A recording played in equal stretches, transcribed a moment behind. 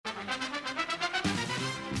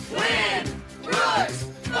Win Brooks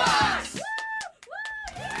Bucks!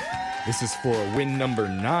 This is for win number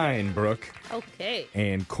 9, Brooke. Okay.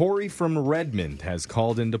 And Corey from Redmond has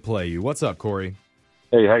called in to play you. What's up, Corey?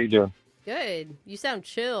 Hey, how you doing? Good. You sound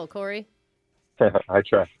chill, Corey. I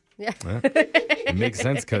try. Yeah. It makes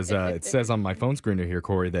sense because it says on my phone screener here,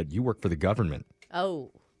 Corey, that you work for the government.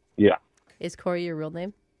 Oh. Yeah. Is Corey your real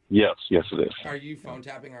name? Yes, it is. Are you phone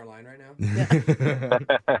tapping our line right now?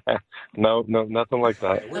 No, nothing like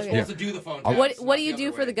that. We're supposed to do the phone tap. What do you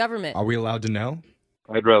do for the government? Are we allowed to know?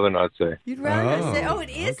 I'd rather not say. You'd rather Oh, say, it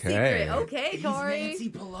is okay. secret. Okay, Corey. Nancy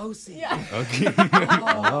Pelosi. Yeah. Okay.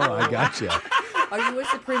 Oh, I gotcha. Are you a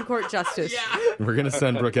Supreme Court justice? Yeah. We're going to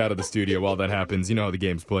send Brooke out of the studio while that happens. You know how the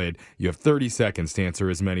game's played. You have 30 seconds to answer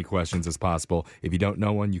as many questions as possible. If you don't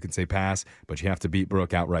know one, you can say pass, but you have to beat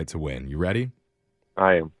Brooke outright to win. You ready?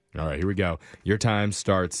 I am. All right, here we go. Your time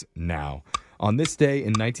starts now. On this day in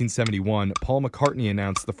 1971, Paul McCartney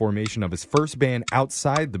announced the formation of his first band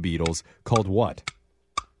outside the Beatles called what?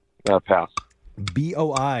 Pass.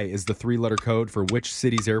 BOI is the 3-letter code for which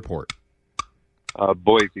city's airport?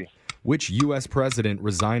 Boise. Which U.S. president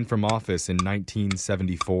resigned from office in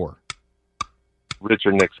 1974?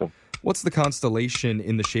 Richard Nixon. What's the constellation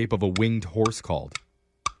in the shape of a winged horse called?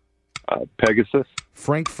 Pegasus.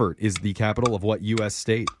 Frankfurt is the capital of what U.S.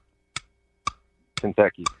 state?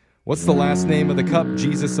 Kentucky. What's the last name of the cup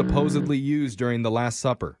Jesus supposedly used during the Last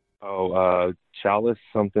Supper? Chalice,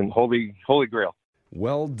 something. Holy Grail.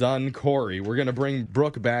 Well done, Corey. We're going to bring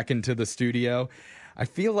Brooke back into the studio. I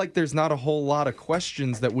feel like there's not a whole lot of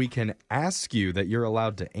questions that we can ask you that you're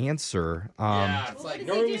allowed to answer. Yeah, it's like,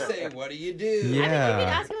 normally we say, what do you do? Yeah. I think we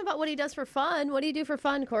could ask him about what he does for fun. What do you do for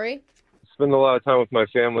fun, Corey? Spend a lot of time with my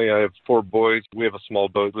family. I have 4 boys. We have a small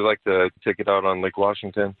boat. We like to take it out on Lake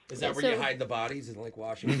Washington. Is that where you hide the bodies in Lake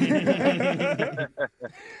Washington?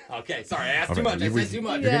 Okay, sorry, I asked too much. I said too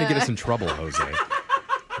much. You're going to get us in trouble, Jose.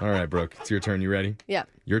 All right, Brooke, it's your turn. You ready? Yeah.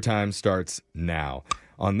 Your time starts now.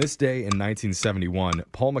 On this day in 1971,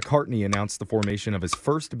 Paul McCartney announced the formation of his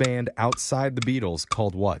first band outside the Beatles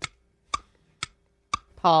called what?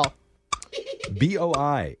 Paul.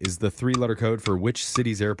 BOI is the 3-letter code for which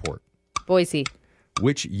city's airport? Boise.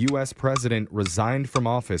 Which U.S. president resigned from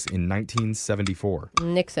office in 1974?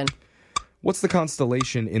 Nixon. What's the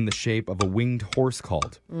constellation in the shape of a winged horse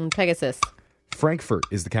called? Pegasus. Frankfurt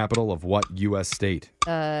is the capital of what U.S. state?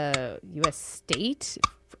 U.S. state?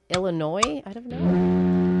 Illinois? I don't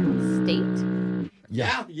know. State?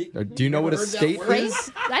 Yeah. Do you know what a heard that state word?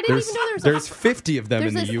 is? I didn't even know there was There's 50 of them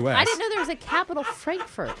in the I U.S. didn't know there was a capital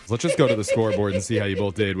Frankfurt. Let's just go to the scoreboard and see how you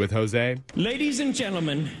both did with Jose. Ladies and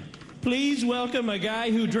gentlemen, please welcome a guy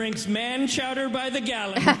who drinks man chowder by the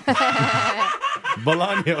gallon.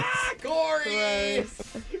 Bolaños. Corey!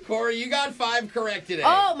 Corey, you got 5 correct today.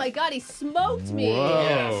 Oh my God, he smoked me.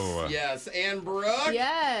 Whoa. Yes. And Brooke?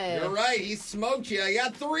 Yes. You're right. He smoked you. I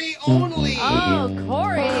got 3 only. Oh,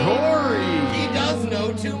 Corey. Corey! He does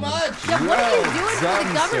know too much. Yeah, what are you doing for done,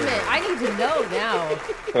 the government? I need to know now.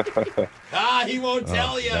 He won't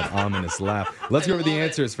tell you. That ominous laugh. Let's go over the love it.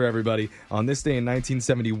 answers for everybody. On this day in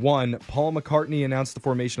 1971, Paul McCartney announced the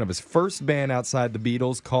formation of his first band outside the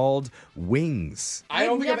Beatles called Wings. I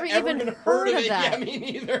don't think I've never ever even even heard of it. that. Yeah, me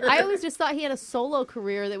neither. I always just thought he had a solo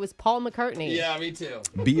career that was Paul McCartney. Yeah, me too.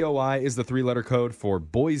 BOI is the 3-letter code for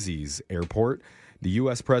Boise's airport. The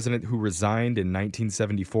U.S. president who resigned in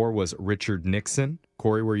 1974 was Richard Nixon.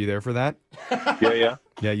 Corey, were you there for that? Yeah.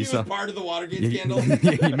 Yeah, He you was saw. part of the Watergate You scandal.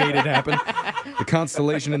 made it happen. The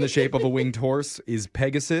constellation in the shape of a winged horse is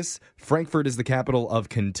Pegasus. Frankfurt is the capital of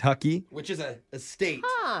Kentucky. Which is a state.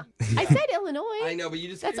 Huh. I said Illinois. I know, but you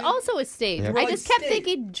just... That's also a state. Yeah. I Like just kept state.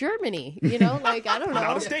 thinking Germany. You know, like, I don't know.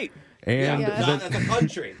 Not a state. And Yeah. That's a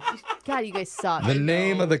country. God, you guys suck. the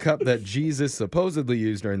name of the cup that Jesus supposedly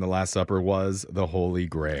used during the Last Supper was the Holy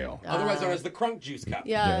Grail. Otherwise known as the Crunk Juice Cup.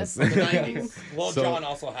 Yes. From the 90s. Well, So, John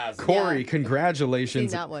also has it. Corey, Yeah. congratulations.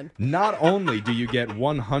 Seen that one. Not only do you get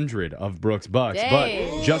 100 of Brooks Bucks, Dang.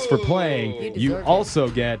 but just for playing, You you deserve it. also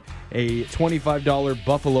get a $25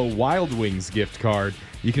 Buffalo Wild Wings gift card.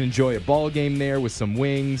 You can enjoy a ball game there with some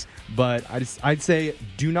wings, but I'd say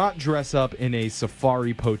do not dress up in a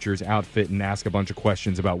safari poacher's outfit and ask a bunch of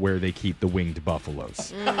questions about where they keep the winged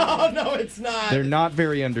buffaloes. Oh, no, it's not. They're not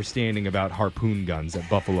very understanding about harpoon guns at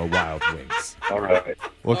Buffalo Wild Wings. All right.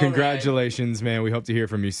 Well, All congratulations, man. We hope to hear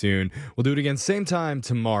from you soon. We'll do it again same time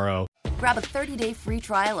tomorrow. Grab a 30-day free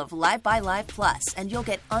trial of Live by Live Plus, and you'll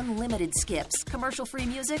get unlimited skips, commercial-free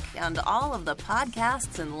music, and all of the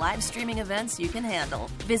podcasts and live streaming events you can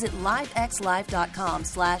handle. Visit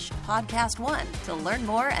livexlive.com/podcast1 to learn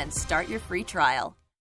more and start your free trial.